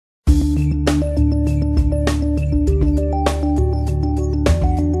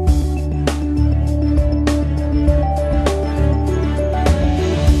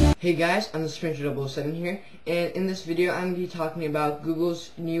guys, I'm the Inventor here, and in this video I'm going to be talking about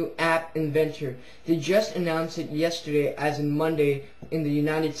Google's new AppInventor. They just announced it yesterday, as in Monday, in the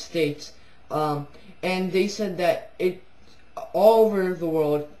United States, and they said that all over the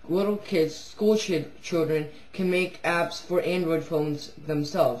world, little kids, school children, can make apps for Android phones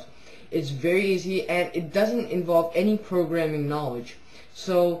themselves. It's very easy, and it doesn't involve any programming knowledge.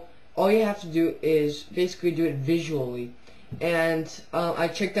 So all you have to do is basically do it visually. And I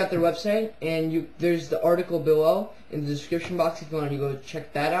checked out their website, and there's the article below in the description box if you want to go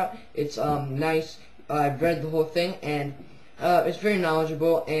check that out. It's nice. I've read the whole thing, and it's very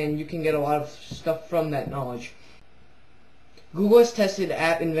knowledgeable, and you can get a lot of stuff from that knowledge. Google has tested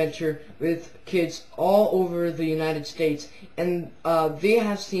AppInventor with kids all over the United States, and they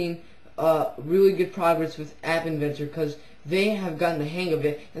have seen really good progress with AppInventor because they have gotten the hang of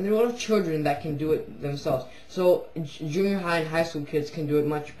it, and there are little children that can do it themselves. So junior high and high school kids can do it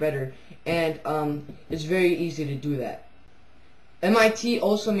much better, and it's very easy to do that. MIT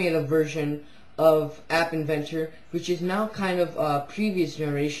also made a version of AppInventor, which is now kind of a previous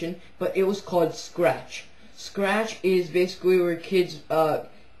generation, but it was called Scratch. Scratch is basically where kids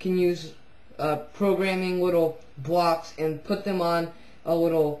can use programming little blocks and put them on a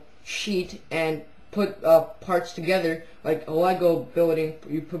little sheet and put parts together, like a Lego building.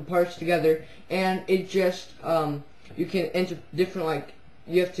 You put parts together, and it just you can enter different,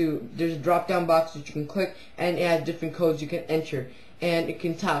 there's a drop down box that you can click, and it has different codes you can enter, and it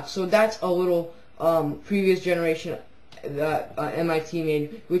can talk. So that's a little previous generation that MIT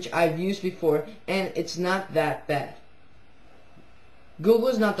made, which I've used before, and it's not that bad. Google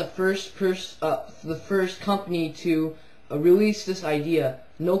is not the first company to release this idea.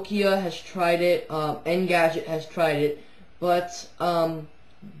 Nokia has tried it, Engadget has tried it, but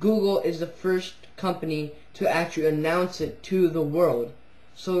Google is the first company to actually announce it to the world.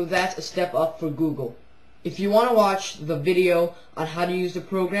 So that's a step up for Google. If you want to watch the video on how to use the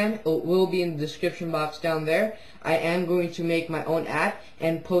program, it will be in the description box down there. I am going to make my own app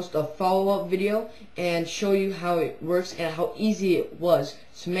and post a follow-up video and show you how it works and how easy it was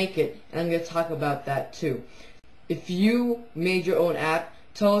to make it, and I'm going to talk about that too. If you made your own app,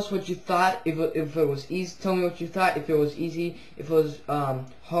 tell us what you thought, if it was easy. Tell me what you thought, if it was easy, if it was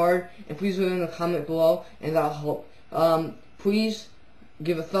hard, and please leave it in the comment below, and that'll help. Please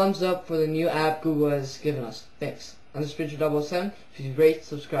give a thumbs up for the new app Google has given us. Thanks. I'm the Inventor 007. Please rate,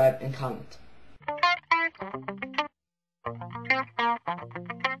 subscribe, and comment.